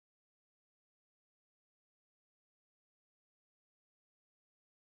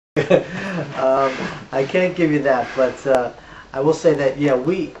I can't give you that, but I will say that yeah,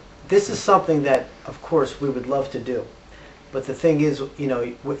 this is something that of course we would love to do, but the thing is, you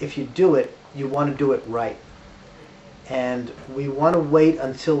know, if you do it, you want to do it right, and we want to wait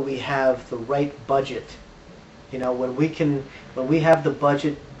until we have the right budget. You know, when we have the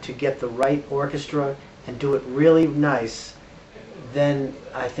budget to get the right orchestra and do it really nice, then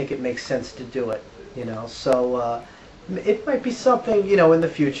I think it makes sense to do it. You know, so it might be something, you know, in the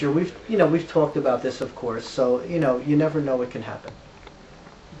future. We've talked about this, of course. So you know, you never know what can happen.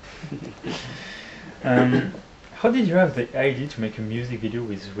 How did you have the idea to make a music video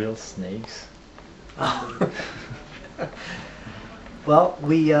with real snakes? Well,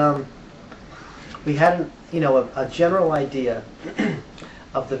 we had a general idea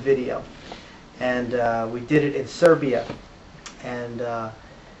of the video, and we did it in Serbia, and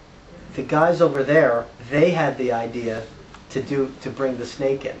the guys over there, they had the idea to bring the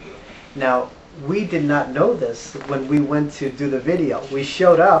snake in. Now, we did not know this when we went to do the video. We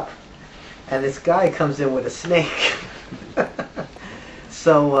showed up, and this guy comes in with a snake.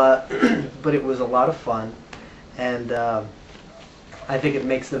 So, but it was a lot of fun, and I think it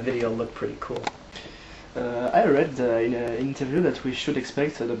makes the video look pretty cool. I read in an interview that we should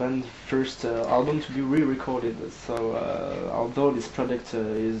expect the band's first album to be re-recorded. So, although this project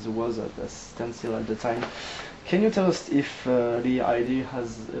was at a standstill at the time, can you tell us if the idea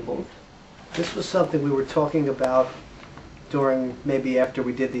has evolved? This was something we were talking about during, maybe after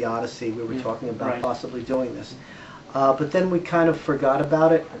we did the Odyssey, we were talking about possibly doing this. But then we kind of forgot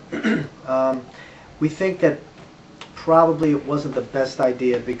about it. We think that probably it wasn't the best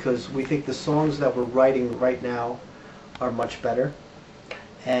idea because we think the songs that we're writing right now are much better.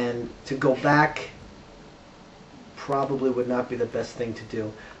 And to go back probably would not be the best thing to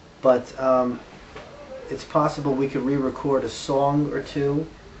do. But it's possible we could re-record a song or two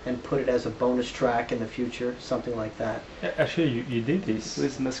and put it as a bonus track in the future, something like that. Actually, you did this.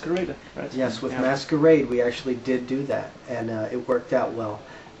 With Masquerade, right? Yes, with Masquerade we actually did do that, and it worked out well.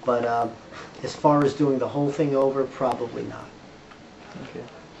 But as far as doing the whole thing over, probably not. Okay.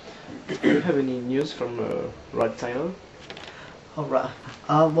 Do you have any news from Rod Tyler? Oh,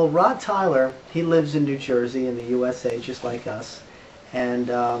 well, Rod Tyler, he lives in New Jersey in the USA, just like us,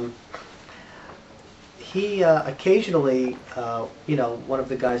 and he occasionally, you know, one of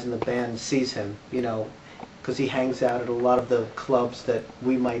the guys in the band sees him, you know, because he hangs out at a lot of the clubs that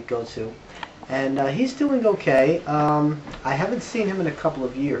we might go to. And he's doing okay. I haven't seen him in a couple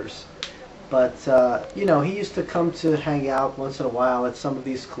of years. But, you know, he used to come to hang out once in a while at some of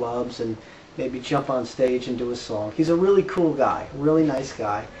these clubs and maybe jump on stage and do a song. He's a really cool guy, really nice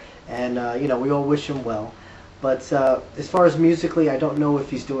guy. And, you know, we all wish him well. But as far as musically, I don't know if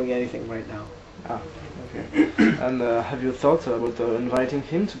he's doing anything right now. Ah, okay. And have you thought about inviting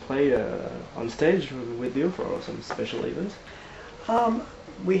him to play on stage with you for some special event?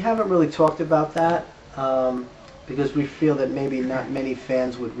 We haven't really talked about that because we feel that maybe not many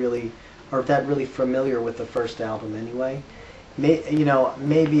fans would really, are that really familiar with the first album anyway. You know,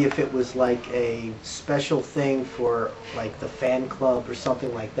 maybe if it was like a special thing for like the fan club or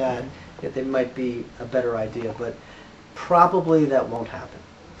something like that, it might be a better idea, but probably that won't happen.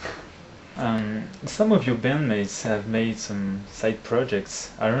 Some of your bandmates have made some side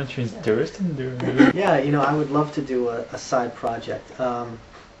projects. Aren't you interested in doing it? Yeah, you know, I would love to do a side project.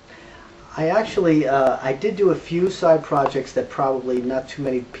 I actually, I did do a few side projects that probably not too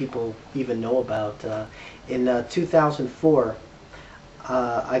many people even know about. In 2004,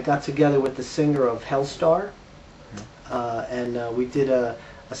 I got together with the singer of Hellstar, and we did a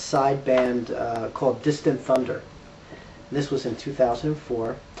side band called Distant Thunder. This was in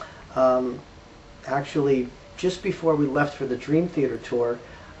 2004. Actually, just before we left for the Dream Theater tour,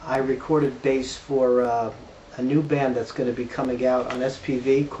 I recorded bass for a new band that's going to be coming out on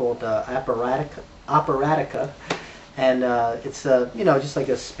SPV called Operatica, and it's you know, just like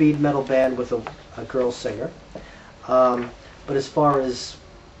a speed metal band with a girl singer. But as far as,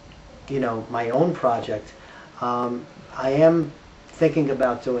 you know, my own project, I am thinking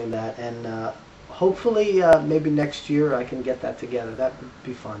about doing that, and hopefully maybe next year I can get that together. That would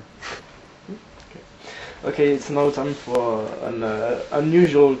be fun. Okay, it's now time for an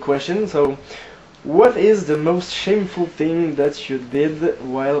unusual question. So, what is the most shameful thing that you did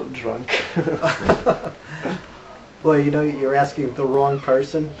while drunk? Well, you know, you're asking the wrong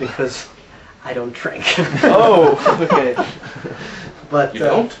person because I don't drink. Oh, okay. But you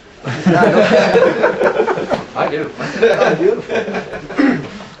don't? No, I don't. I do. Oh, beautiful.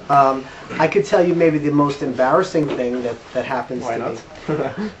 I could tell you maybe the most embarrassing thing that happens Why to not?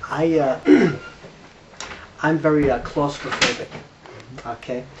 me. I'm very claustrophobic.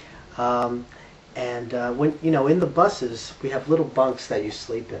 Okay, When in the buses we have little bunks that you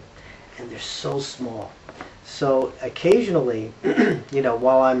sleep in, and they're so small. So occasionally,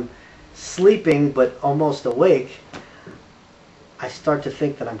 while I'm sleeping but almost awake, I start to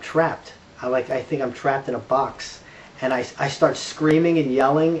think that I'm trapped. I think I'm trapped in a box, and I start screaming and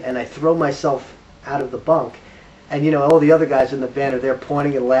yelling, and I throw myself out of the bunk, and all the other guys in the band are there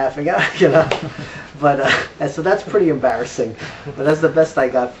pointing and laughing, But so that's pretty embarrassing. But that's the best I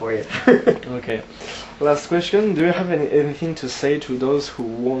got for you. Okay. Last question. Do you have anything to say to those who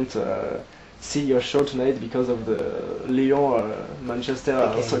won't see your show tonight because of the Lyon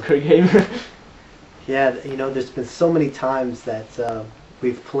Manchester soccer game? Yeah, there's been so many times that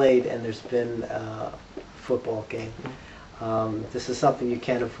we've played and there's been a football game. This is something you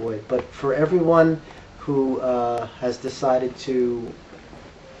can't avoid. But for everyone who has decided to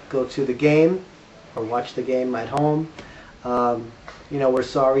go to the game or watch the game at home, we're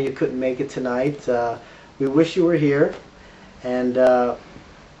sorry you couldn't make it tonight. We wish you were here, and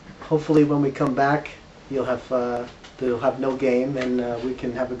hopefully when we come back, you'll have no game, and we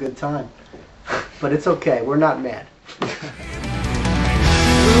can have a good time. But it's okay. We're not mad.